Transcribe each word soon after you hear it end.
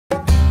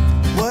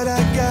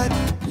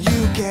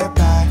can't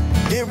buy.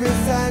 It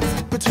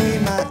resides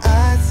between my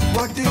eyes.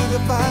 Walked through the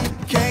fire,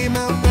 came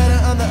out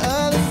better on the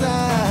other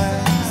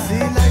side. See,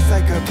 life's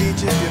like a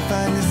beach if you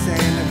find the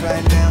sand. And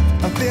right now,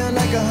 I'm feeling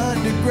like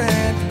 100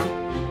 grand.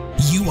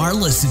 You are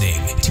listening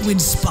to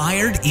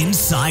Inspired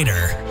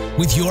Insider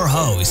with your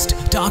host,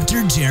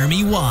 Dr.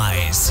 Jeremy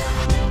Weisz.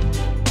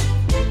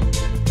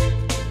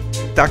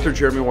 Dr.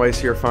 Jeremy Weisz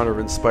here, founder of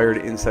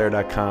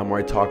InspiredInsider.com, where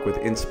I talk with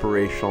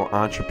inspirational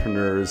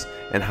entrepreneurs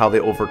and how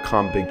they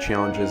overcome big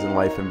challenges in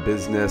life and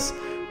business,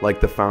 like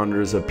the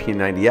founders of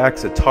P90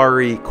 X,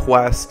 Atari,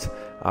 Quest.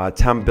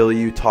 Tom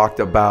Bilyeu talked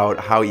about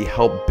how he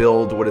helped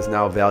build what is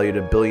now valued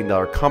 $1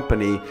 billion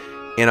company,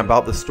 and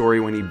about the story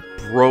when he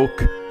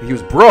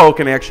was broke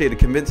and actually had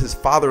to convince his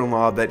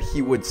father-in-law that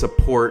he would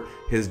support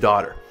his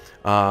daughter.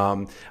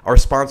 Our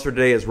sponsor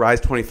today is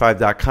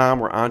Rise25.com,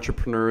 where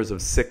entrepreneurs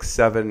of 6,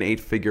 7,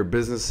 8-figure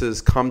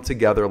businesses come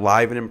together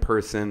live and in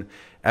person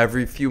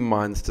every few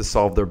months to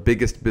solve their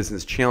biggest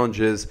business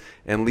challenges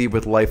and leave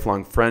with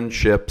lifelong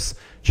friendships.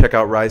 Check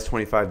out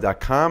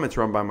Rise25.com. It's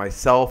run by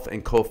myself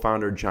and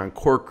co-founder John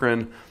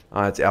Corcoran.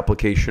 It's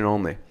application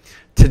only.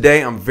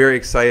 Today, I'm very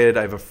excited.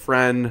 I have a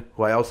friend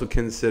who I also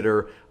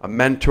consider a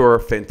mentor,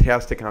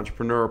 fantastic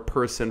entrepreneur,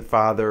 person,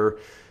 father,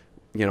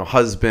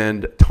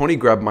 husband, Tony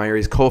Grebmeier.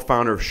 He's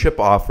co-founder of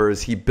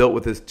ShipOffers. He built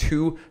with his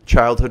 2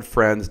 childhood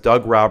friends,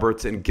 Doug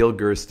Roberts and Gil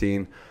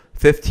Gerstein.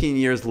 15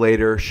 years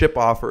later,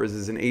 ShipOffers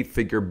is an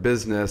 8-figure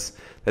business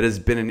that has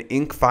been an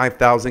Inc.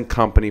 5000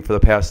 company for the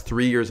past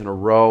 3 years in a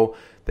row.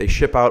 They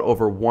ship out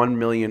over 1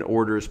 million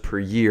orders per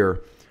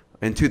year.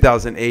 In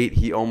 2008,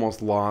 he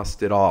almost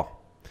lost it all.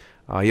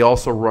 He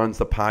also runs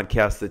the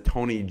podcast, The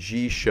Tony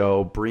G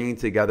Show, bringing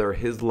together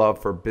his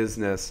love for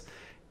business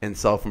and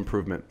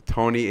self-improvement.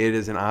 Tony, it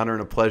is an honor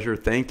and a pleasure.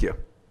 Thank you.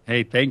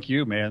 Hey, thank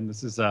you, man.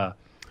 This is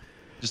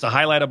just a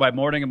highlight of my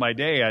morning and my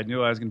day. I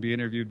knew I was going to be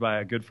interviewed by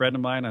a good friend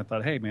of mine. I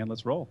thought, hey, man,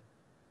 let's roll.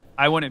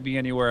 I wouldn't be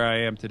anywhere I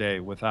am today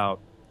without,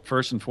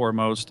 first and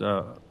foremost,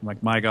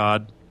 like my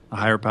God, a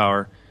higher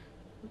power,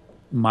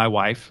 my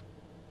wife,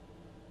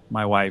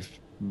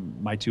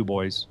 my 2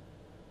 boys,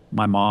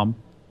 my mom.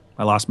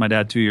 I lost my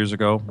dad 2 years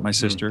ago, my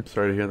sister.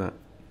 Sorry to hear that.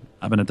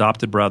 I have an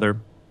adopted brother.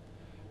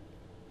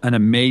 An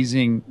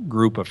amazing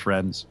group of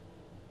friends.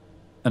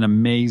 I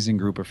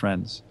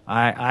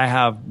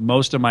have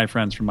most of my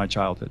friends from my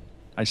childhood.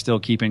 I still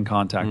keep in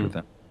contact with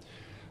them.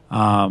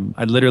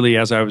 I literally,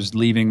 as I was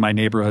leaving my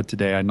neighborhood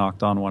today, I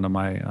knocked on one of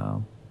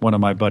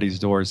my buddy's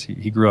doors.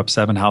 He grew up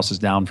 7 houses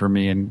down from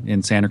me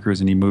in Santa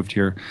Cruz, and he moved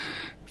here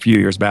a few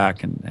years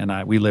back,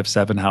 and we live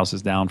 7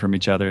 houses down from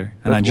each other.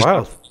 And That's I just wild.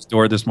 knocked on his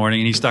door this morning,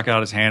 and he stuck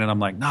out his hand, and I'm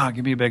like, "Nah,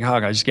 give me a big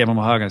hug." I just gave him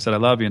a hug. I said, "I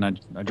love you," and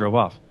I drove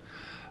off.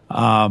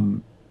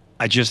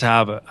 I just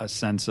have a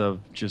sense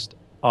of just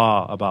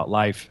awe about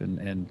life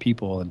and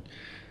people.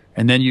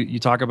 And then you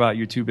talk about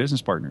your 2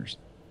 business partners.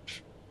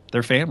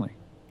 They're family.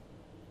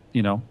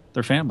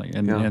 They're family.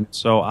 And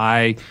so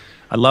I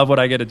love what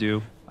I get to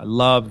do. I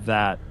love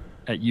that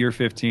at year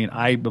 15,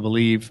 I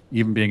believe,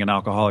 even being an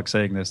alcoholic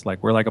saying this,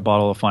 like we're like a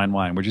bottle of fine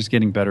wine. We're just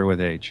getting better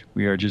with age.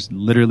 We are just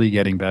literally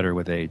getting better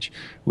with age.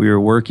 We are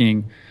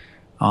working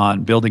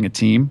on building a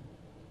team.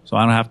 So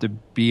I don't have to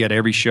be at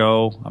every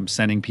show. I'm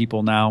sending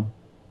people now.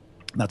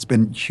 That's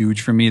been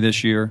huge for me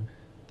this year.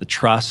 The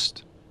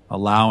trust,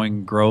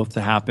 allowing growth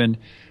to happen.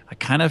 I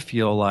kind of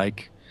feel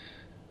like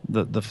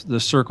the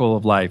circle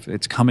of life,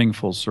 it's coming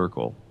full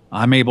circle.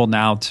 I'm able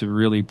now to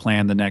really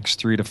plan the next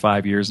 3 to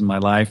 5 years in my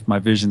life. My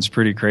vision's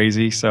pretty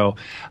crazy. So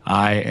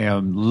I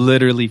am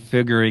literally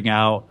figuring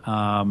out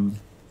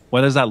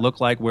what does that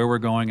look like, where we're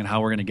going, and how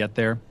we're going to get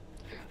there.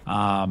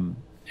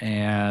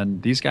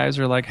 And these guys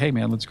are like, hey,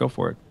 man, let's go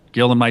for it.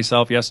 Gil and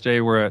myself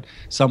yesterday were at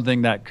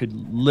something that could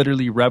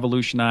literally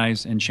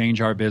revolutionize and change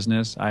our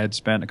business. I had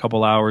spent a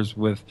couple hours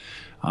with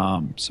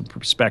some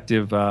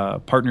prospective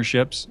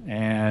partnerships,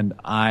 and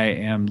I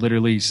am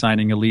literally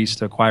signing a lease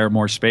to acquire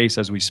more space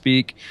as we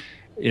speak.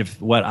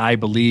 If what I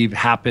believe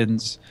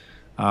happens,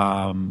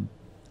 I'm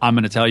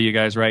going to tell you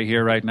guys right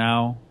here, right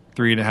now,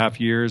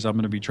 3.5 years, I'm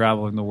going to be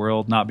traveling the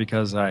world, not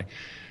because I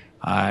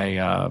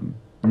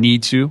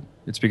need to.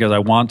 It's because I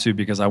want to,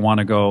 because I want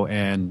to go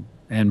and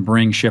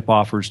bring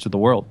ShipOffers to the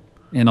world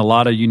in a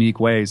lot of unique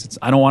ways.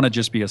 I don't want to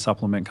just be a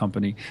supplement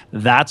company.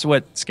 That's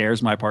what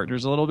scares my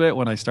partners a little bit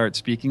when I start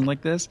speaking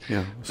like this.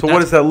 Yeah. So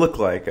what does that look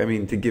like? I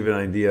mean, to give an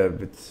idea,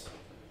 it's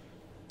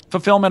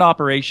fulfillment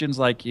operations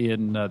like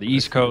in the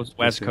East Coast,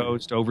 West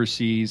Coast,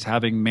 overseas,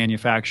 having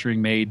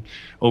manufacturing made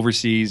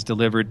overseas,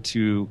 delivered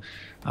to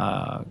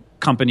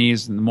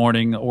companies in the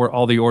morning, or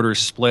all the orders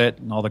split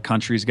and all the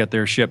countries get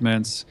their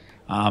shipments.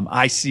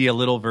 I see a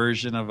little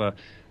version of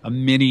a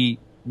mini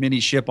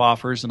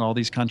ShipOffers in all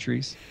these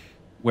countries,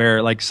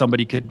 where like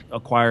somebody could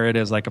acquire it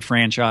as like a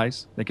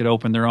franchise. They could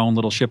open their own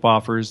little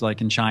ShipOffers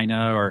like in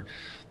China or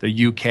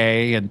the UK,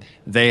 and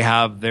they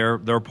have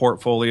their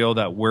portfolio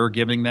that we're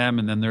giving them,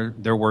 and then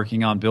they're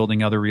working on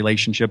building other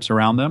relationships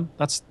around them.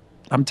 That's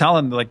I'm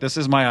telling, like, this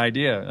is my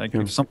idea. Like,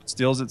 if someone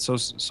steals it,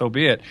 so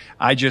be it.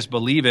 I just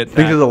believe it. I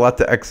think there's a lot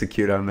to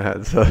execute on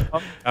that. So,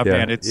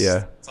 man, it's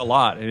a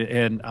lot.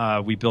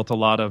 And we built a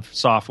lot of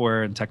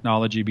software and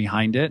technology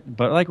behind it.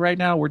 But like right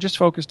now, we're just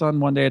focused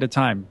on one day at a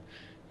time,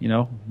 you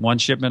know, one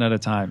shipment at a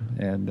time.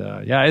 And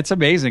yeah, it's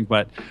amazing.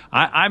 But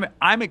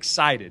I'm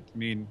excited. I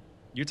mean,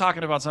 you're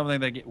talking about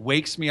something that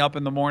wakes me up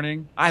in the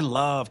morning. I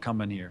love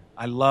coming here.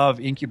 I love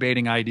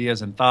incubating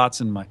ideas and thoughts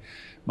in my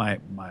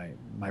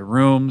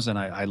rooms, and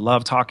I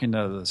love talking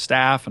to the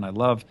staff, and I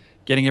love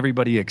getting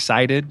everybody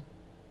excited,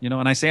 you know.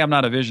 And I say I'm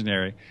not a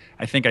visionary.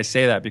 I think I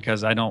say that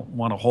because I don't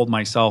want to hold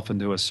myself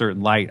into a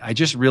certain light. I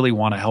just really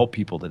want to help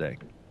people today.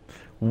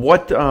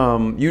 What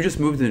you just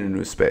moved into a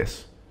new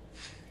space,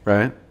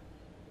 right?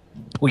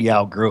 We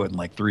outgrew it in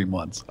like 3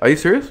 months. Are you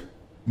serious?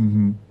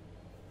 Mm-hmm.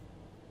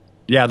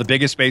 Yeah, the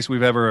biggest space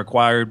we've ever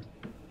acquired.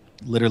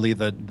 Literally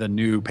the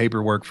new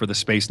paperwork for the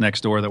space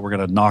next door that we're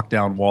going to knock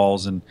down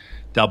walls and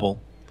double.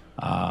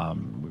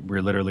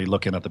 We're literally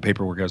looking at the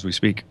paperwork as we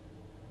speak.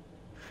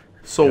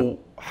 So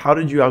how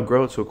did you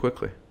outgrow it so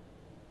quickly?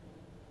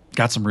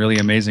 Got some really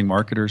amazing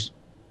marketers.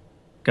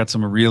 Got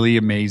some really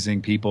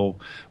amazing people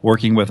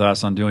working with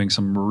us on doing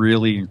some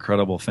really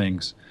incredible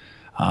things.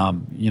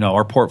 You know,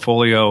 our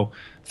portfolio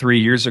 3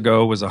 years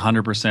ago was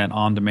 100%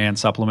 on-demand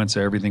supplements.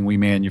 So everything we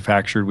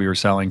manufactured, we were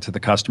selling to the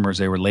customers.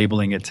 They were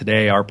labeling it.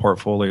 Today, our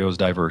portfolio is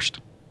diverse.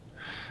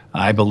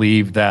 I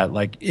believe that,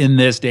 like, in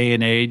this day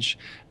and age,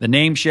 the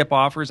name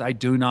ShipOffers, I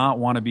do not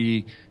want to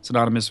be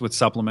synonymous with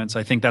supplements.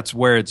 I think that's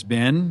where it's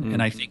been.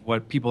 And I think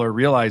what people are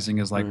realizing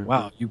is like,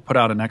 wow, you put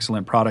out an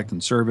excellent product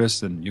and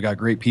service, and you got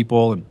great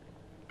people, and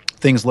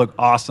things look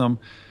awesome.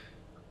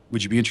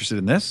 Would you be interested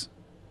in this?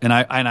 And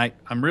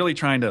I'm really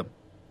trying to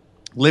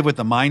live with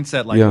the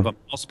mindset like of a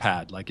mouse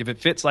pad. Like if it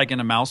fits like in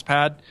a mouse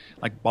pad,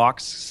 like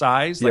box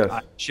size, like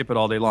I ship it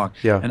all day long.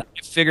 And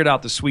I figured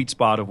out the sweet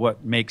spot of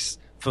what makes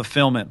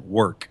fulfillment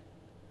work.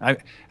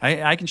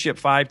 I can ship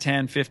 5,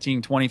 10,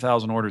 15,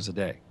 20,000 orders a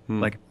day.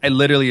 Like I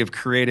literally have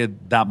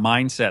created that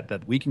mindset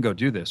that we can go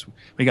do this.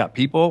 We got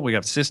people, we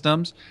got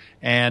systems,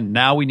 and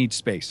now we need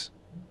space.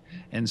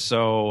 And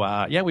so,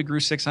 yeah, we grew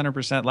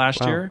 600%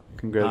 last year.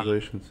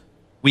 Congratulations.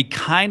 We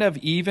kind of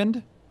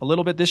evened a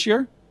little bit this year,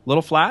 a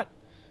little flat.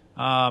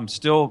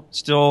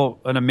 Still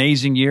an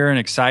amazing year and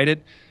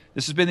excited.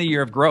 This has been the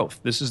year of growth.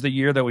 This is the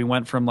year that we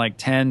went from like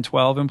 10,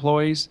 12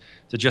 employees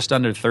to just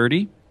under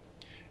 30.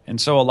 And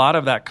so a lot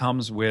of that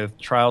comes with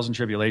trials and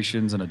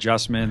tribulations and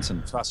adjustments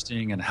and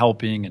trusting and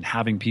helping and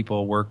having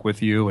people work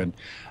with you. And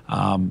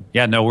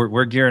yeah, no,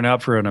 we're gearing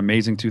up for an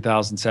amazing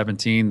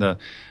 2017.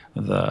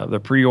 The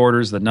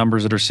pre-orders, the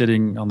numbers that are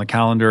sitting on the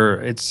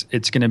calendar, it's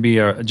going to be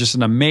just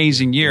an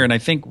amazing year. And I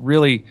think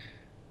really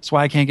that's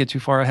why I can't get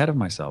too far ahead of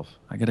myself.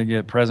 I got to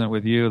get present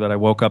with you that I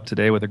woke up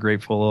today with a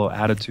grateful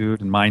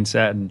attitude and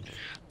mindset. And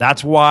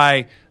that's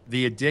why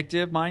the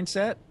addictive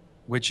mindset,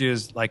 which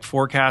is like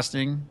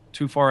forecasting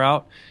too far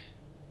out,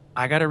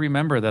 I got to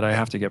remember that I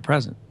have to get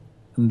present.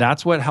 And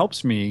that's what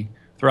helps me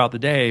throughout the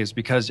day, is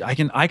because I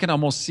can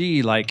almost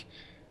see like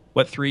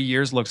what 3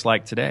 years looks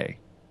like today,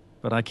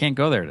 but I can't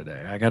go there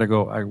today. I got to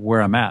go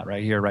where I'm at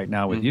right here, right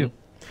now with you.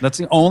 That's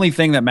the only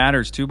thing that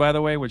matters too, by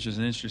the way, which is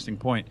an interesting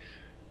point.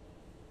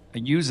 I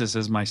use this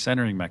as my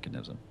centering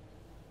mechanism.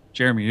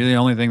 Jeremy, you're the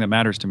only thing that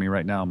matters to me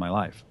right now in my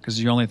life, because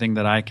you're the only thing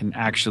that I can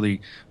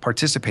actually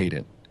participate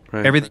in.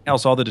 Right. Everything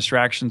else, all the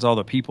distractions, all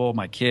the people,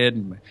 my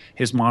kid,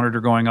 his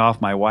monitor going off,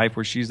 my wife,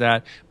 where she's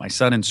at, my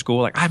son in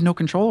school, like I have no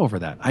control over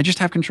that. I just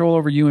have control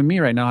over you and me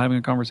right now having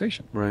a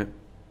conversation. Right.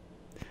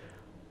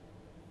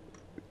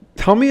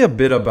 Tell me a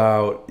bit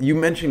about, you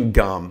mentioned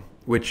gum,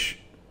 which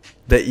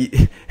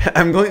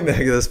I'm going back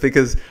to this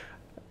because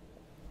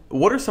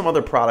what are some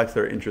other products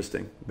that are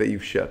interesting that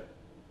you've shipped?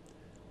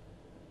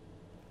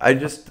 I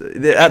just,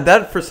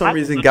 that for some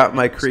reason got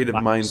my creative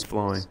mind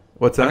flowing.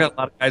 What's that? I've got a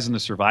lot of guys in the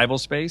survival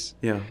space.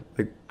 Yeah.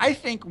 I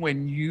think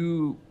when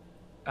you,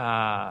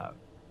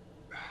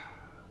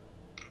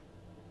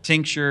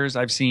 tinctures,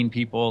 I've seen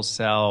people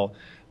sell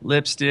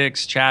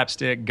lipsticks,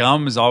 chapstick,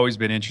 gum has always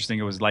been interesting.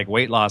 It was like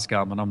weight loss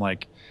gum. And I'm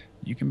like,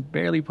 you can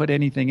barely put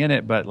anything in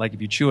it, but like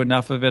if you chew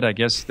enough of it, I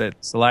guess that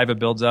saliva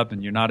builds up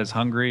and you're not as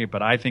hungry.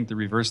 But I think to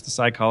reverse the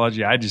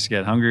psychology, I just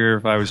get hungrier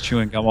if I was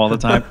chewing gum all the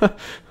time.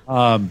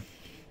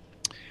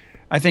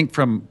 I think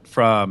from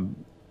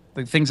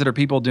the things that are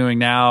people doing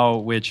now,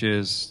 which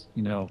is,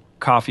 you know,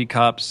 coffee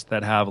cups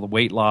that have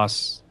weight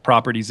loss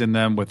properties in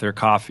them with their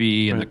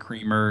coffee and the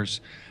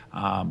creamers.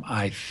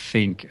 I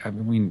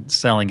mean,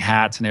 selling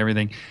hats and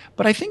everything.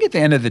 But I think at the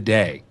end of the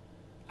day,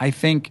 I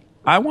think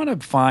I want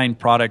to find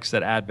products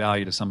that add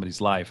value to somebody's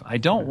life. I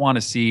don't want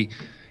to see,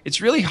 it's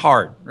really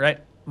hard, right?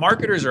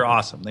 Marketers are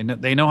awesome.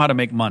 They know how to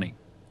make money.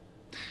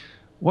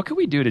 What can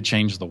we do to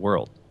change the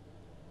world?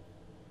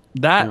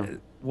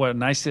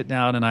 When I sit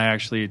down and I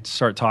actually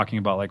start talking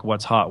about like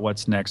what's hot,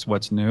 what's next,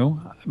 what's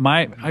new,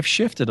 I've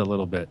shifted a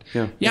little bit.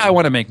 Yeah, I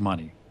want to make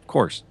money, of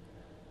course.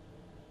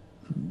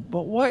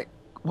 But what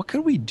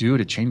could we do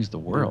to change the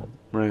world?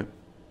 Right.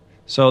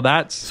 So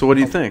what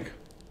do you think?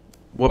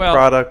 What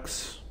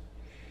products?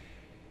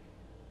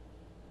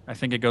 I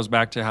think it goes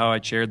back to how I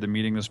chaired the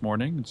meeting this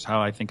morning. It's how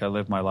I think I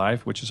live my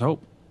life, which is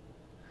hope.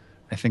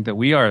 I think that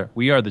we are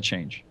the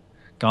change.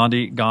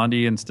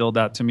 Gandhi instilled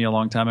that to me a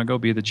long time ago.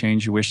 Be the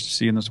change you wish to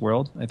see in this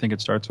world. I think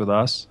it starts with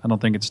us. I don't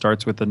think it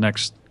starts with the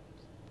next,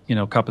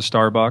 cup of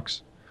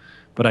Starbucks,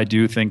 but I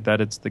do think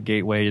that it's the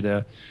gateway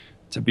to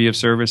be of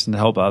service and to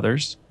help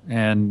others.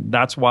 And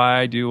that's why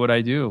I do what I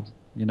do.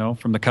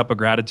 From the cup of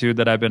gratitude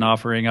that I've been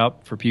offering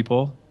up for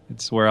people,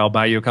 it's where I'll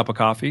buy you a cup of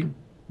coffee.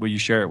 Will you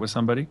share it with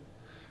somebody?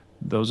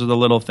 Those are the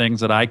little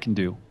things that I can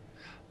do.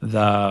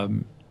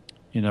 Pushing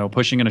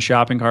in a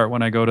shopping cart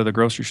when I go to the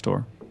grocery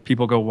store.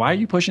 People go, why are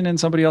you pushing in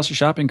somebody else's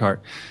shopping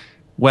cart?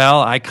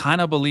 Well, I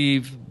kind of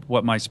believe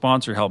what my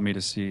sponsor helped me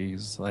to see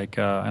is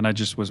and I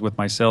just was with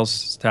my sales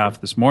staff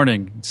this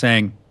morning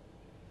saying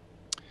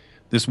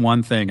this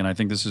one thing, and I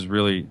think this is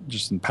really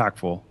just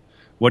impactful.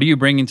 What are you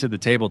bringing to the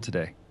table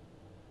today?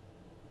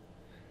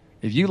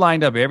 If you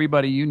lined up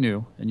everybody you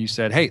knew and you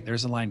said, hey,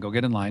 there's a line, go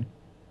get in line.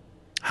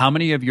 How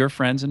many of your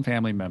friends and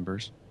family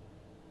members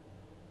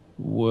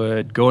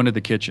would go into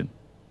the kitchen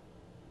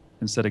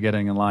instead of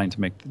getting in line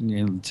to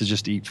to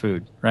just eat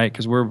food, right?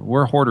 Because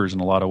we're hoarders in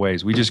a lot of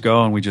ways. We just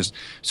go and we just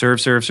serve,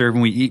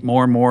 and we eat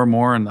more and more and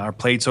more, and our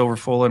plate's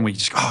overfull, and we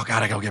just oh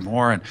God, I gotta get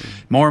more and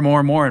more and more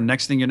and more. And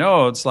next thing you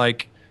know, it's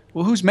like,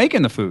 well, who's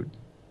making the food?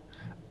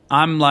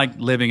 I'm like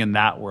living in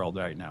that world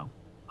right now.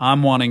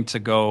 I'm wanting to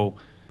go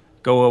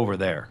over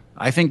there.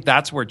 I think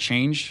that's where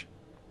change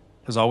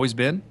has always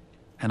been,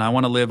 and I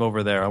want to live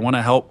over there. I want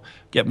to help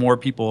get more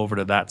people over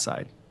to that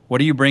side. What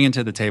are you bringing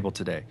to the table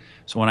today?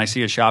 So when I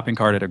see a shopping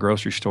cart at a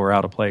grocery store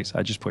out of place,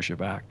 I just push it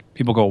back.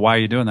 People go, why are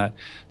you doing that?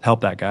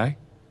 Help that guy.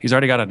 He's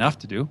already got enough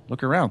to do.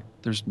 Look around.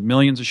 There's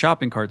millions of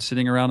shopping carts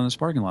sitting around in this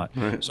parking lot.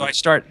 Right. So I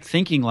start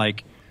thinking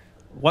like,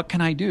 what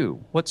can I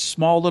do? What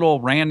small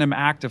little random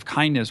act of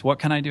kindness, what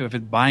can I do? If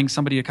it's buying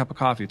somebody a cup of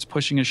coffee, it's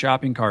pushing a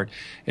shopping cart,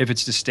 if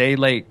it's to stay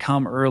late,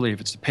 come early,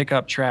 if it's to pick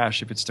up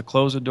trash, if it's to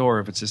close a door,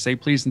 if it's to say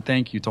please and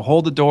thank you, to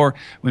hold the door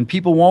when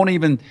people won't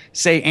even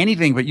say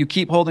anything, but you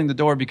keep holding the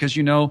door because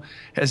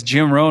as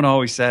Jim Rohn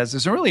always says,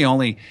 there's really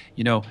only,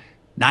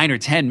 9 or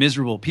 10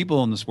 miserable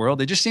people in this world.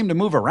 They just seem to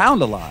move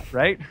around a lot,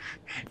 right?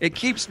 It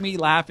keeps me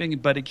laughing,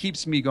 but it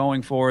keeps me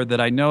going forward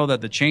that I know that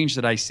the change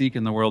that I seek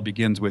in the world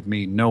begins with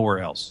me, nowhere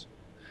else.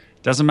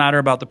 It doesn't matter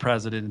about the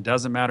president. It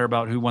doesn't matter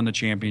about who won the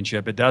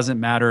championship. It doesn't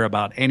matter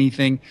about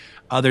anything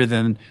other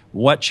than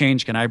what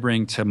change can I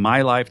bring to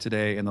my life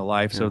today and the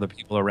lives of the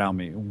people around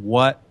me.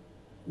 What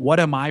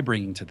am I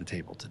bringing to the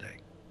table today?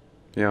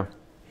 Yeah.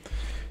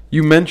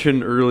 You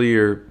mentioned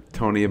earlier,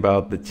 Tony,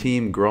 about the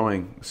team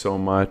growing so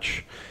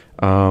much.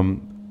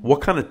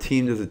 What kind of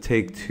team does it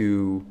take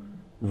to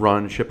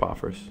run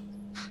ShipOffers?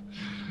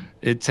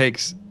 It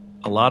takes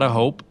a lot of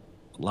hope,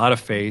 a lot of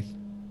faith,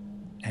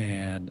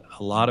 and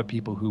a lot of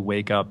people who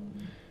wake up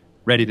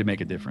ready to make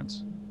a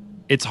difference.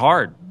 It's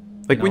hard.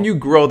 When you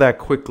grow that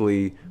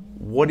quickly,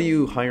 what are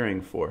you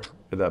hiring for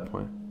at that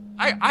point?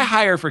 I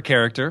hire for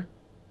character,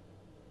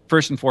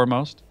 first and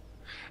foremost.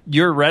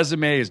 Your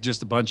resume is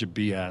just a bunch of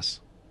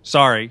BS.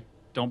 Sorry,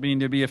 don't mean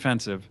to be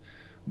offensive,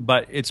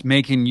 but it's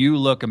making you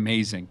look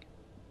amazing.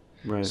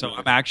 Right. So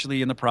I'm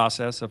actually in the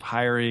process of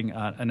hiring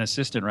an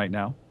assistant right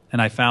now.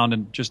 And I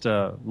found just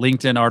a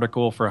LinkedIn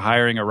article for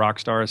hiring a rock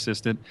star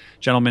assistant.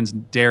 Gentleman's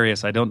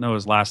Darius. I don't know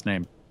his last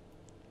name.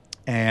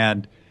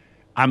 And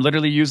I'm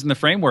literally using the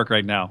framework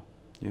right now.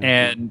 Yeah.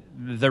 And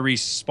the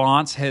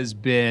response has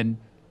been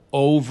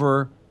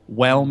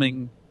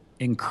overwhelming,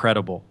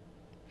 incredible.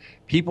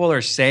 People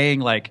are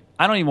saying I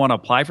don't even want to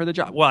apply for the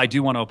job. Well, I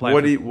do want to apply.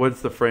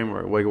 What's the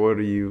framework? What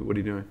are you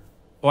doing?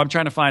 Well, I'm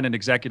trying to find an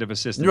executive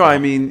assistant. No, I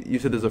mean, you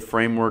said there's a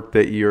framework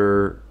that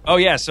you're... Oh,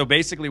 yeah. So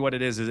basically what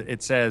it is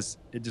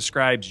it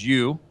describes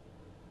you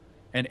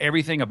and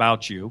everything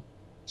about you.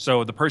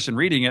 So the person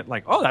reading it,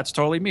 oh, that's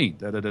totally me.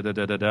 Da, da, da,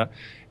 da, da, da.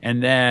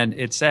 And then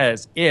it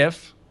says,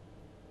 if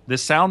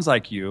this sounds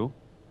like you,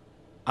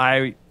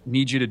 I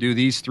need you to do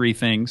these 3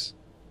 things,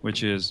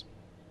 which is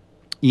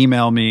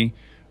email me,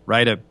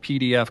 write a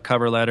PDF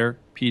cover letter,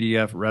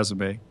 PDF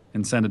resume,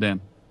 and send it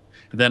in.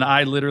 Then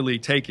I literally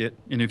take it,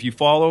 and if you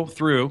follow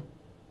through,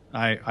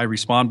 I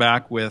respond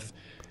back with,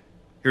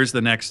 here's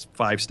the next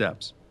 5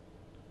 steps.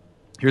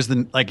 Here's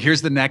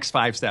the next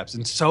 5 steps.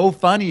 And so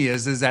funny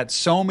is that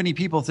so many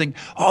people think,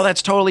 oh,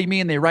 that's totally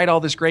me, and they write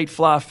all this great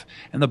fluff.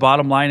 And the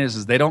bottom line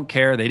is they don't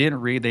care, they didn't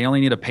read, they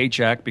only need a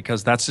paycheck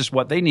because that's just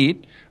what they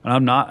need.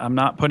 And I'm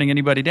not putting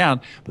anybody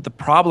down. But the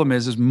problem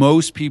is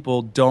most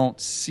people don't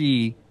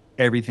see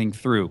everything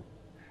through.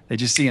 They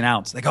just see an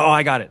ounce. They go, oh,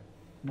 I got it.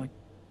 I'm like,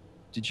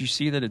 did you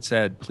see that it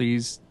said,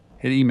 please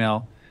hit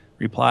email,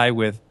 reply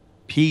with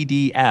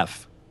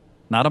PDF,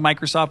 not a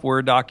Microsoft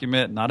Word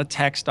document, not a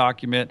text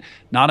document,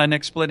 not an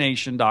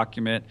explanation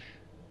document,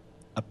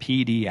 a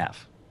PDF.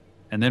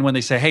 And then when they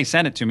say, hey,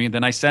 send it to me,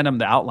 then I send them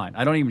the outline.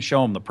 I don't even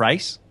show them the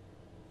price.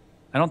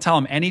 I don't tell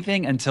them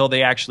anything until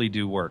they actually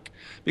do work.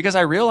 Because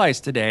I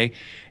realize today,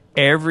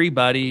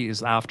 everybody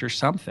is after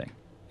something.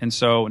 And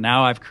so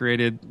now I've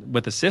created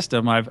with the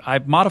system,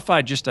 I've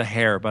modified just a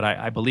hair, but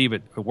I believe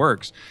it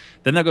works.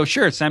 Then they'll go,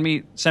 sure, send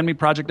me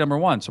project number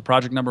one. So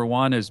project number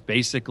one is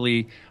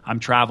basically I'm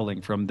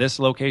traveling from this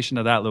location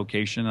to that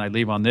location. I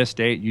leave on this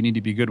date. You need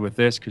to be good with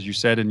this because you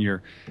said in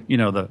your,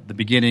 the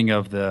beginning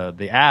of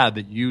the ad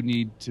that you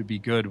need to be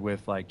good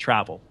with like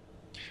travel.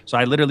 So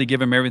I literally give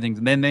them everything.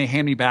 And then they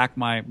hand me back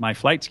my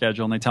flight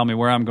schedule and they tell me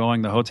where I'm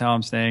going, the hotel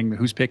I'm staying,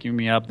 who's picking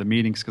me up, the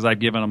meetings, because I've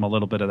given them a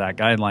little bit of that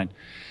guideline.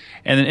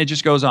 And then it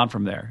just goes on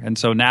from there. And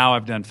so now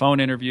I've done phone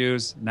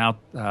interviews now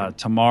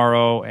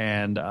tomorrow,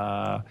 and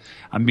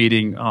I'm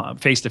meeting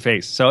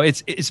face-to-face. So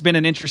it's been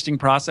an interesting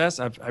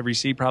process. I've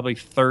received probably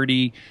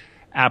 30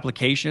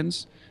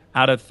 applications.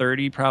 Out of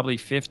 30, probably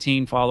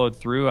 15 followed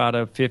through. Out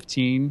of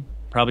 15,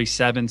 probably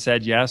 7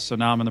 said yes. So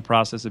now I'm in the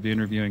process of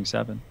interviewing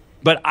 7.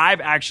 But I've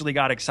actually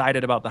got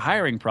excited about the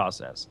hiring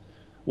process.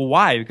 Well,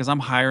 why? Because I'm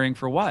hiring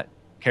for what?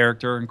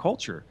 Character and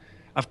culture.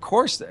 Of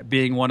course,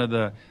 being one of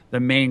the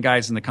main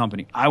guys in the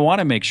company, I want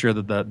to make sure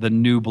that the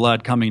new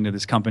blood coming to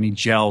this company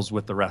gels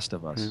with the rest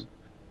of us.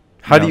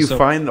 How do you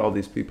find all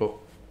these people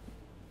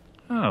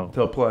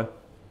to apply?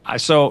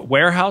 So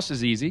warehouse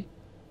is easy.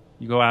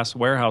 You go ask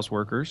warehouse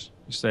workers.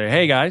 You say,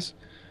 hey, guys,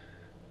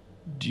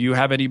 do you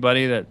have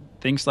anybody that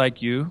thinks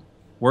like you,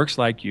 works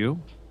like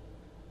you?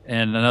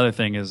 And another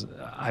thing is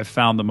I've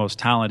found the most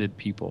talented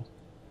people.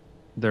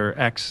 They're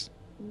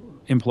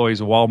ex-employees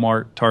of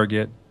Walmart,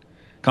 Target,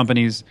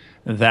 companies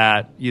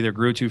that either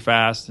grew too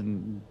fast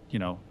and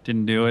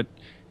didn't do it,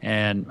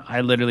 and I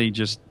literally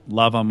just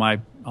love on my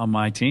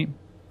team.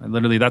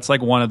 That's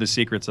like one of the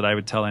secrets that I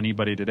would tell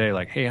anybody today.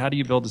 Like, hey, how do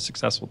you build a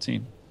successful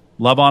team?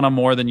 Love on them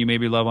more than you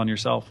maybe love on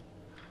yourself.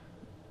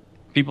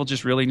 People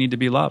just really need to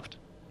be loved,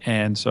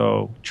 and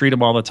so treat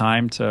them all the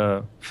time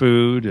to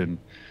food and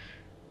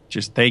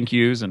just thank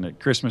yous. And at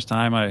Christmas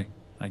time, I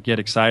get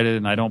excited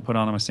and I don't put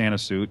on a Santa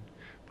suit.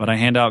 But I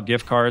hand out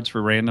gift cards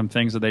for random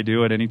things that they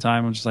do at any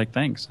time. I'm just like,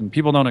 thanks. And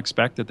people don't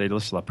expect it. They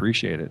just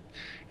appreciate it.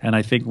 And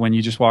I think when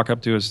you just walk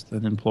up to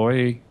an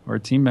employee or a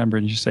team member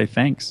and you just say,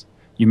 thanks,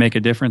 you make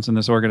a difference in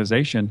this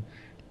organization,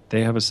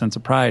 they have a sense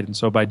of pride. And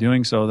so by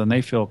doing so, then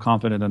they feel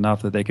confident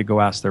enough that they could go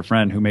ask their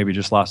friend who maybe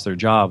just lost their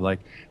job,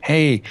 like,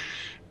 hey,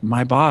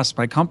 my boss,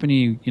 my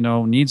company,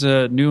 needs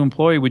a new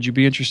employee. Would you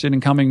be interested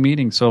in coming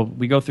meeting? So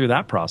we go through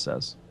that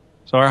process.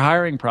 So our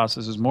hiring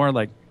process is more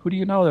like, who do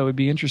you know that would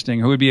be interesting?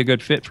 Who would be a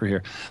good fit for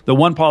here? The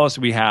one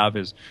policy we have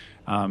is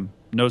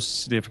no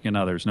significant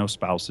others, no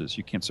spouses.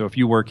 You can't. So if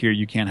you work here,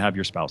 you can't have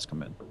your spouse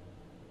come in.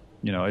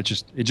 It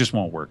just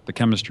won't work. The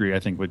chemistry, I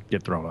think, would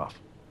get thrown off.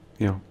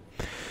 Yeah.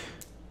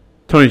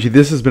 Tony G,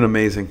 this has been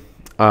amazing.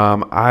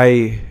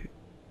 I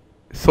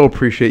so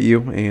appreciate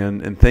you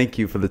and thank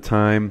you for the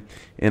time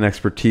and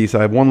expertise.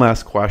 I have one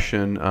last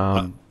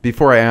question.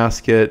 Before I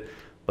ask it,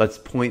 let's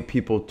point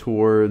people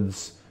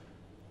towards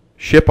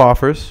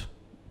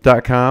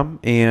ShipOffers.com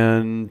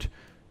and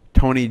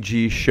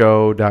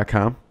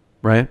TonyGShow.com,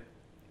 right?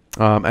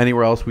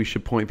 Anywhere else we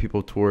should point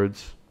people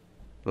towards?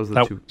 Those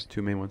are the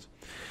two main ones.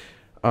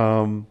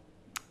 I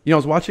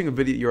was watching a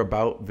video, your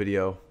About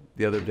video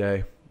the other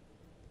day,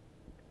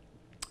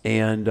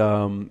 and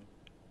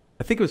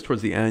I think it was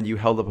towards the end, you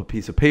held up a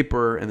piece of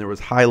paper and there was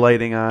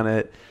highlighting on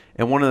it,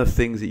 and one of the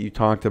things that you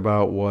talked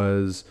about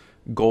was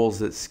goals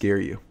that scare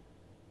you,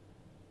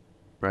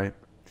 right?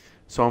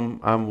 So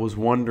I was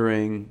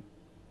wondering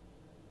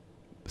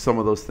some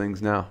of those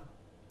things now.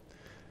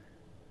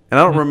 And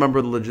I don't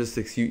remember the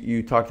logistics.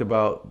 You talked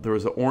about there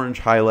was an orange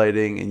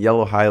highlighting and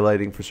yellow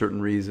highlighting for certain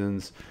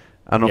reasons.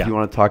 I don't know if you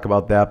want to talk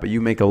about that, but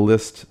you make a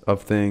list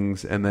of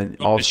things and then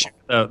also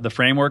the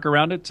framework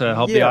around it to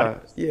help the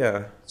audience.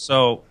 Yeah.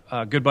 So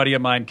a good buddy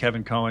of mine,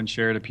 Kevin Cohen,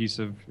 shared a piece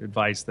of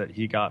advice that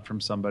he got from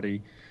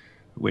somebody,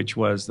 which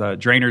was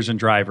drainers and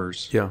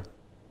drivers. Yeah.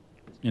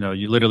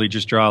 You literally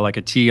just draw like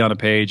a T on a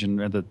page,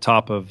 and at the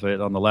top of it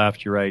on the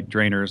left, you write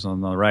drainers.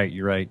 On the right,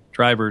 you write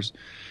drivers.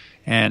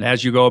 And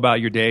as you go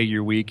about your day,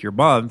 your week, your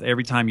month,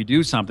 every time you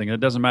do something,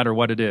 it doesn't matter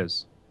what it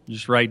is. You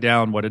just write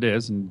down what it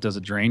is, and does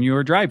it drain you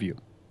or drive you?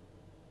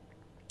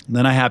 And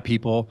then I have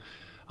people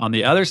on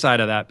the other side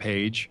of that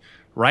page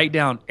write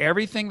down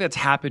everything that's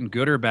happened,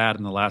 good or bad,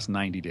 in the last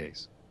 90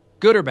 days.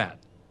 Good or bad.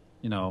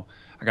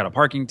 I got a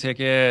parking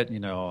ticket.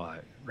 I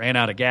ran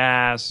out of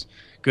gas.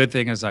 Good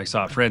thing is I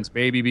saw a friend's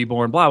baby be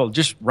born, blah, blah.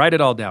 Just write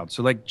it all down.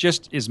 So like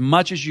just as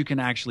much as you can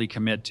actually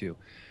commit to.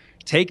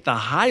 Take the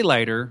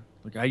highlighter.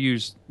 Like I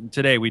used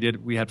today,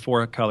 we had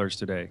 4 colors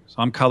today. So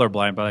I'm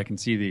colorblind, but I can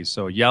see these.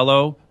 So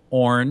yellow,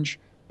 orange,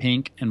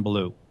 pink, and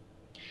blue.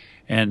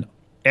 And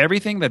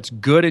everything that's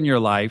good in your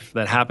life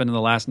that happened in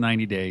the last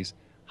 90 days,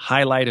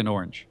 highlight in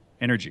orange.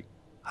 Energy.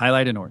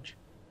 Highlight in orange.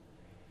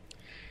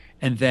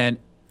 And then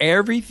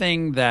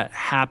everything that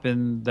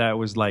happened that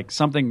was like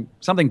something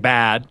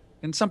bad.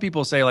 And some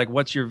people say, like,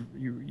 what's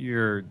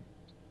your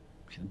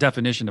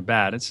definition of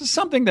bad? It's just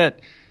something that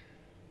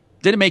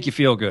didn't make you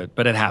feel good,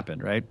 but it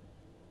happened, right?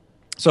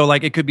 So,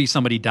 like, it could be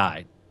somebody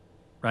died,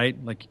 right?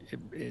 Like,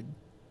 it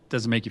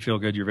doesn't make you feel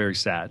good. You're very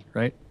sad,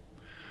 right?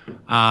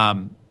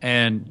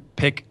 And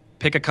pick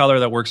pick a color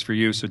that works for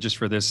you. So just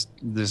for this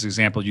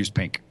example, use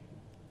pink.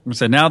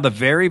 So now the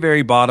very,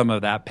 very bottom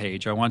of that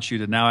page, I want you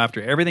to now,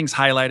 after everything's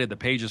highlighted, the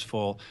page is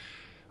full,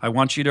 I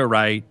want you to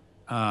write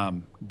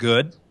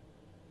good.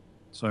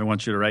 So I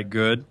want you to write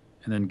good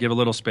and then give a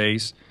little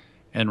space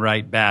and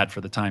write bad for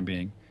the time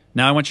being.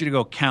 Now I want you to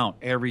go count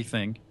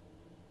everything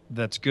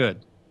that's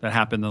good that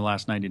happened in the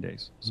last 90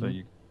 days. So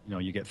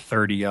you get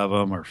 30 of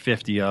them or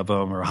 50 of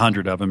them or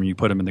 100 of them, and you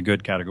put them in the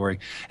good category.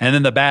 And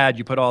then the bad,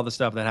 you put all the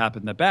stuff that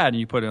happened in the bad, and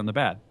you put it on the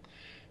bad.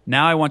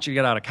 Now I want you to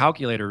get out a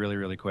calculator really,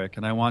 really quick,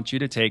 and I want you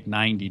to take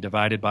 90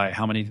 divided by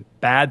how many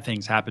bad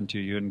things happened to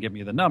you and give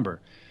me the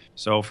number.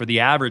 So for the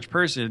average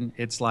person,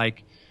 it's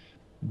like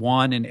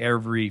 1 in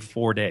every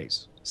 4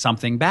 days.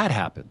 Something bad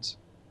happens.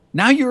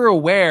 Now you're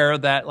aware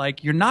that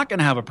like you're not going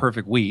to have a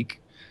perfect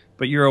week,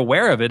 but you're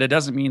aware of it. It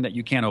doesn't mean that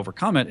you can't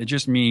overcome it. It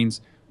just means,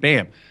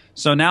 bam.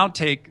 So now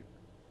take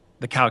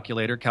the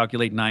calculator,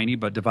 calculate 90,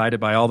 but divide it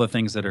by all the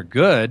things that are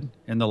good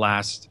in the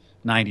last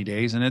 90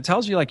 days. And it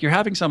tells you like you're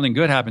having something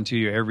good happen to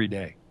you every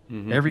day,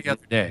 every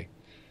other day.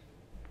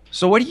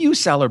 So what are you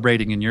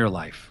celebrating in your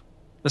life?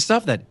 The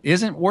stuff that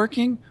isn't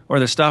working or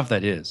the stuff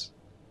that is?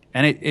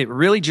 And it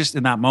really just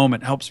in that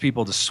moment helps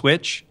people to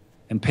switch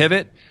and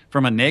pivot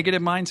from a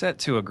negative mindset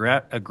to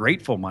a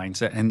grateful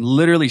mindset and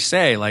literally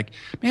say like,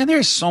 man,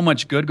 there's so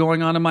much good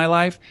going on in my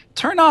life.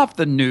 Turn off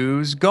the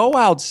news, go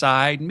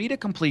outside, meet a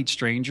complete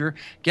stranger,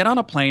 get on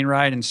a plane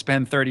ride and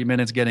spend 30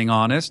 minutes getting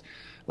honest.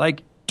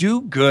 Like, do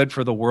good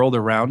for the world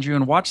around you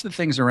and watch the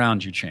things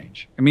around you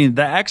change. I mean,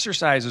 the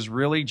exercise is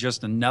really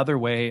just another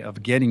way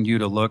of getting you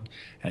to look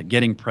at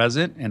getting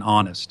present and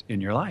honest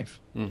in your life.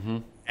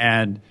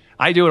 And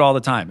I do it all the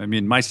time. I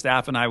mean, my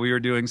staff and I, we were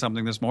doing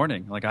something this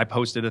morning. Like I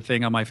posted a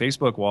thing on my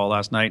Facebook wall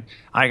last night.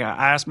 I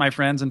asked my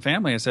friends and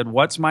family, I said,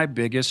 what's my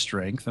biggest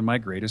strength and my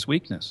greatest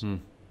weakness?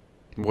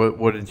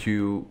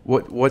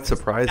 What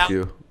surprised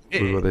you?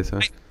 What they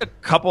said? A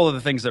couple of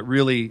the things that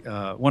really,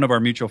 one of our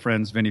mutual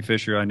friends, Vinny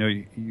Fisher, I know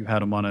you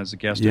had him on as a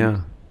guest.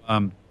 Yeah.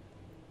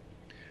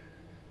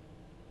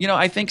 You know,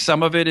 I think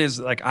some of it is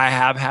like I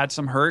have had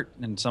some hurt,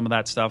 and some of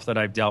that stuff that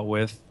I've dealt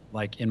with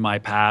like in my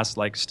past,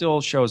 like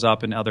still shows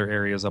up in other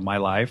areas of my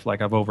life.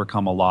 Like I've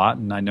overcome a lot,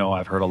 and I know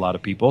I've hurt a lot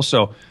of people.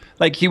 So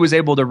like he was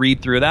able to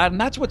read through that. And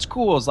that's what's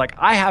cool is like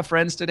I have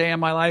friends today in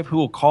my life who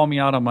will call me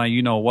out on my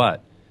you know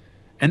what.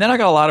 And then I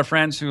got a lot of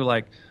friends who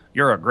like,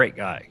 you're a great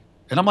guy.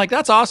 And I'm like,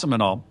 that's awesome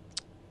and all.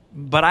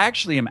 But I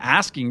actually am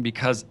asking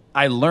because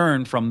I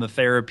learned from the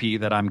therapy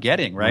that I'm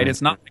getting, right?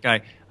 It's not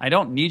like I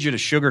don't need you to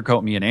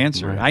sugarcoat me an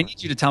answer. Right. I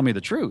need you to tell me the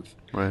truth.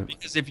 Right.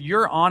 Because if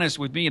you're honest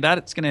with me,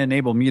 that's going to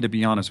enable me to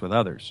be honest with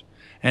others.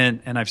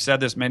 And I've said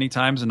this many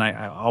times, and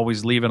I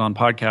always leave it on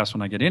podcasts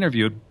when I get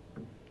interviewed,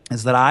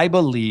 is that I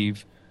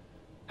believe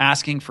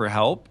asking for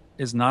help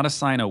is not a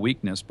sign of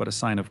weakness, but a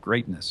sign of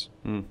greatness.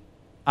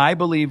 I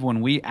believe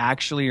when we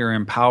actually are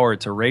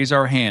empowered to raise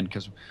our hand,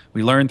 because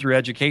we learn through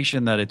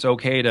education that it's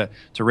okay to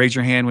raise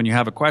your hand when you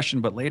have a question,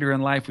 but later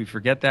in life we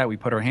forget that. We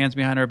put our hands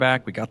behind our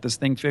back. We got this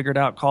thing figured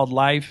out called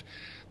life.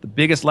 The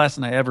biggest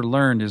lesson I ever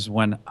learned is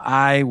when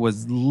I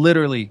was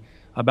literally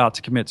about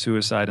to commit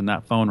suicide and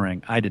that phone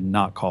rang, I did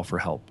not call for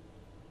help.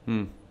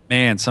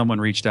 Man,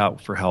 someone reached out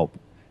for help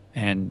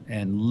and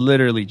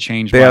literally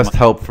changed my life. They asked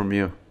help from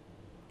you.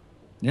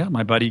 Yeah,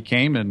 my buddy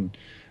came and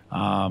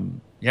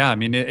yeah, I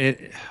mean,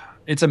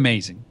 it's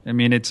amazing. I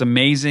mean, it's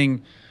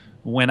amazing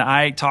when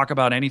I talk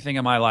about anything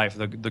in my life.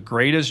 The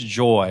greatest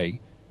joy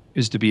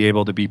is to be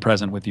able to be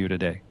present with you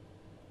today.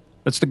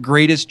 That's the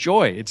greatest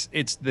joy.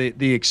 It's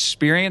the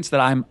experience that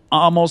I'm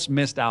almost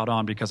missed out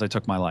on because I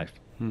took my life.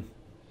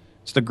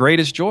 It's the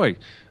greatest joy.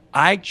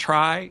 I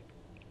try,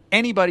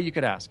 anybody you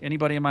could ask,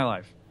 anybody in my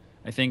life.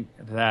 I think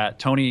that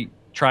Tony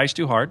tries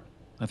too hard.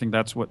 I think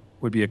that's what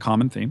would be a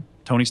common theme.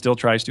 Tony still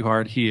tries too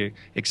hard. He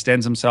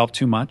extends himself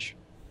too much.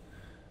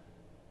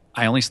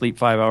 I only sleep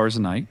 5 hours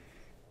a night.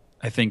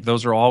 I think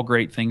those are all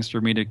great things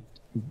for me to,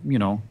 you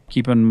know,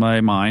 keep in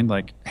my mind.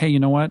 Like, hey, you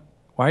know what?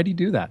 Why did he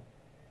do that?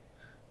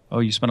 Oh,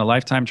 you spent a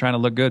lifetime trying to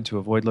look good to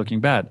avoid looking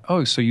bad.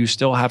 Oh, so you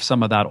still have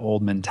some of that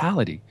old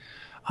mentality.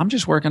 I'm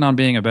just working on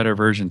being a better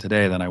version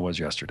today than I was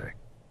yesterday.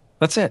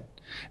 That's it.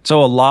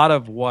 So a lot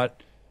of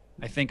what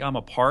I think I'm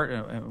a part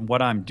of,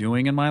 what I'm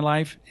doing in my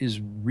life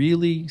is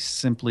really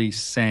simply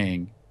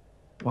saying,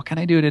 what can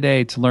I do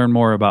today to learn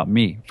more about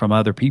me from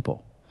other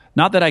people?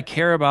 Not that I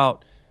care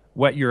about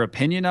what your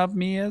opinion of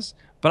me is,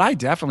 but I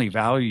definitely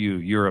value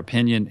your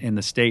opinion in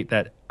the state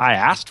that I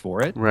asked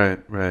for it. Right,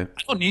 right.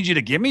 I don't need you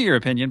to give me your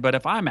opinion, but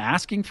if I'm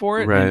asking for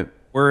it, right.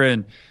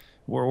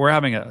 We're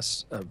having a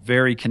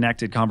very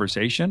connected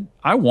conversation.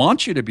 I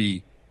want you to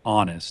be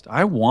honest.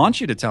 I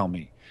want you to tell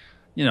me.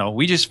 You know,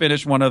 we just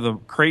finished one of the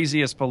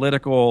craziest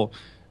political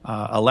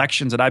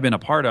elections that I've been a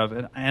part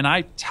of, and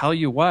I tell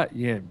you what,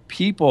 yeah,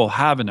 people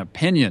have an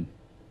opinion.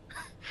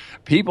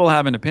 People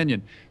have an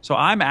opinion. So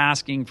I'm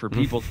asking for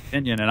people's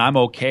opinion, and I'm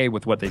okay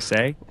with what they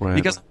say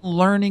because I'm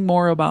learning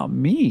more about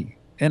me,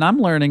 and I'm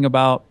learning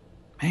about,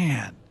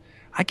 man,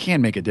 I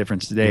can make a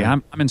difference today. Yeah.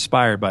 I'm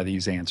inspired by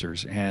these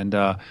answers, and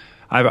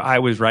I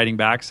was writing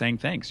back saying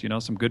thanks. You know,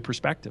 some good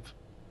perspective.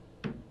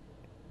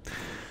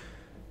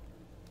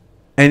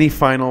 Any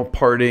final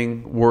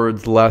parting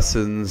words,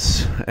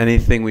 lessons,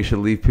 anything we should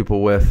leave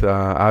people with?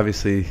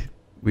 Obviously,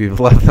 we've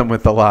left them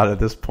with a lot at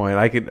this point.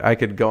 I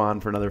could go on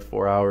for another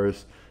 4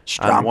 hours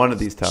on one of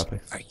these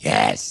topics.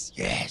 Yes.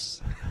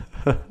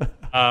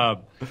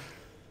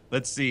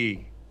 Let's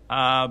see.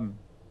 Yeah,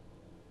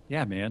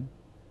 man.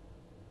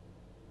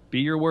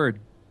 Be your word.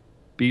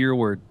 Be your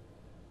word.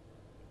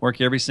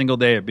 Work every single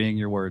day at being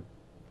your word.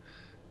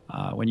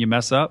 When you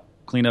mess up,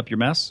 clean up your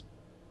mess.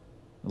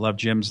 I love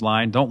Jim's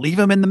line. Don't leave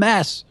him in the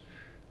mess.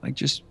 Like,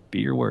 just be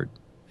your word.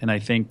 And I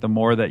think the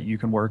more that you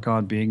can work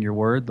on being your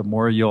word, the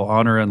more you'll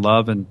honor and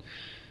love and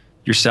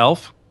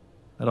yourself.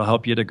 That'll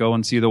help you to go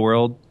and see the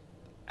world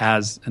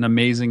as an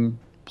amazing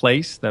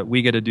place that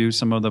we get to do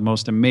some of the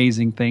most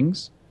amazing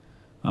things.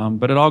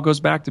 But it all goes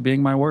back to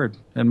being my word.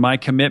 And my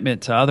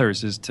commitment to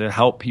others is to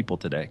help people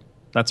today.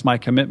 That's my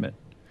commitment.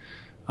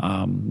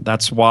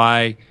 That's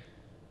why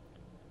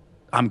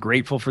I'm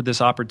grateful for this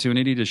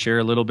opportunity to share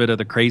a little bit of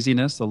the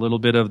craziness, a little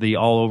bit of the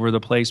all over the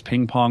place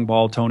ping pong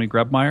ball Tony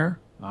Grebmeier.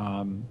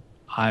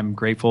 I'm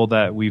grateful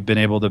that we've been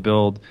able to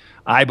build,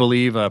 I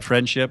believe, a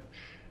friendship.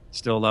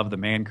 Still love the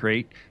man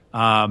crate.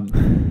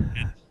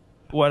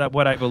 What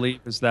I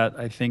believe is that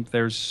I think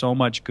there's so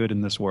much good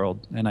in this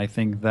world, and I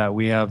think that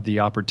we have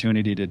the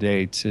opportunity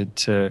today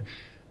to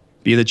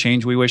be the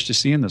change we wish to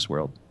see in this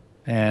world.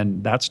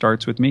 And that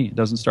starts with me. It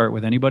doesn't start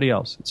with anybody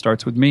else. It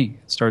starts with me.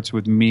 It starts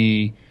with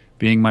me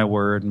being my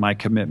word and my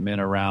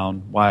commitment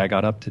around why I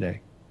got up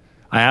today.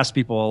 I ask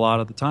people a lot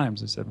of the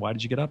times, I said, why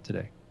did you get up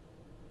today?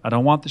 I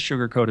don't want the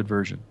sugar-coated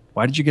version.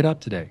 Why did you get up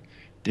today?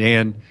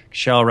 Dan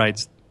Shell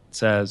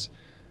says,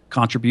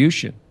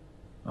 contribution.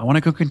 I want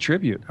to go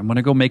contribute. I want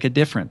to go make a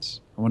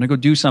difference. I want to go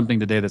do something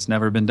today that's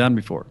never been done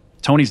before.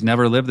 Tony's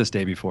never lived this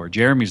day before.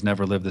 Jeremy's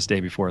never lived this day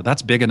before.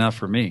 That's big enough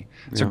for me.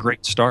 It's a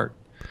great start.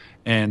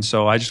 And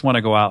so I just want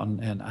to go out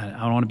and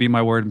I want to be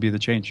my word and be the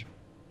change.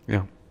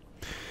 Yeah.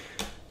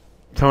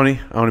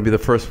 Tony, I want to be the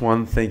first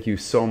one. Thank you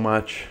so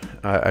much.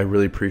 I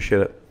really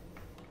appreciate it.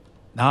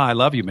 No, I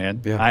love you,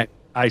 man. Yeah.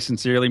 I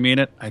sincerely mean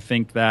it. I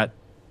think that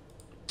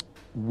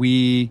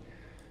we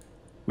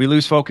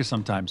lose focus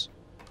sometimes.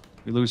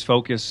 We lose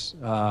focus,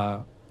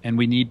 and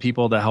we need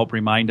people to help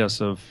remind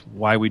us of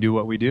why we do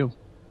what we do.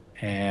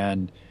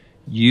 And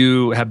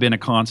you have been a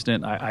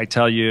constant. I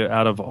tell you,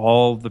 out of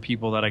all the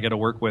people that I get to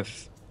work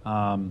with,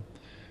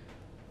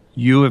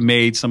 you have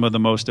made some of the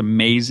most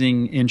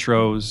amazing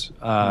intros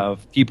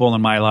of people in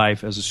my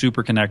life as a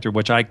super connector,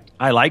 which I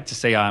like to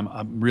say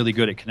I'm really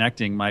good at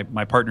connecting.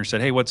 My partner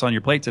said, hey, what's on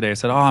your plate today? I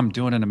said, oh, I'm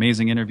doing an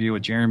amazing interview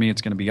with Jeremy.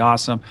 It's going to be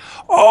awesome.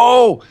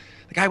 Oh,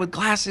 the guy with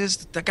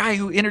glasses, the guy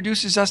who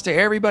introduces us to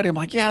everybody. I'm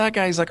like, yeah, that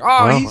guy. He's like,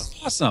 oh, he's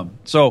awesome.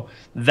 So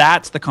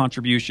that's the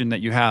contribution that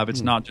you have.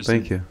 It's not just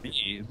me.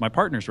 My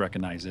partners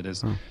recognize it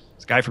as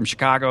this guy from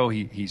Chicago.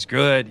 He's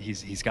good.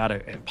 He's got a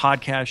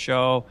podcast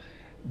show.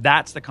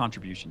 That's the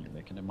contribution you're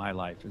making in my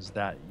life, is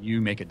that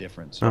you make a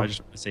difference. So I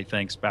just want to say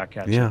thanks back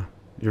at you. Yeah,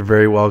 you're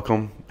very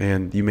welcome,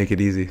 and you make it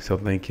easy, so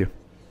thank you.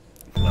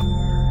 What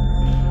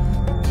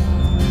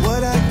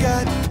I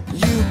got,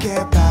 you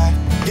can't buy.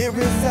 It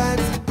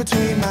resides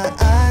between my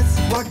eyes.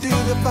 Walked through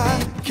the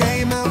fire,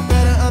 came out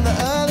better on the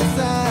other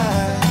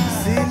side.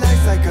 See,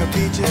 life's like a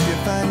beach if you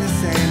find the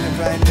sand. And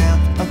right now,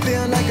 I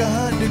feel like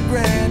 $100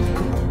 grand.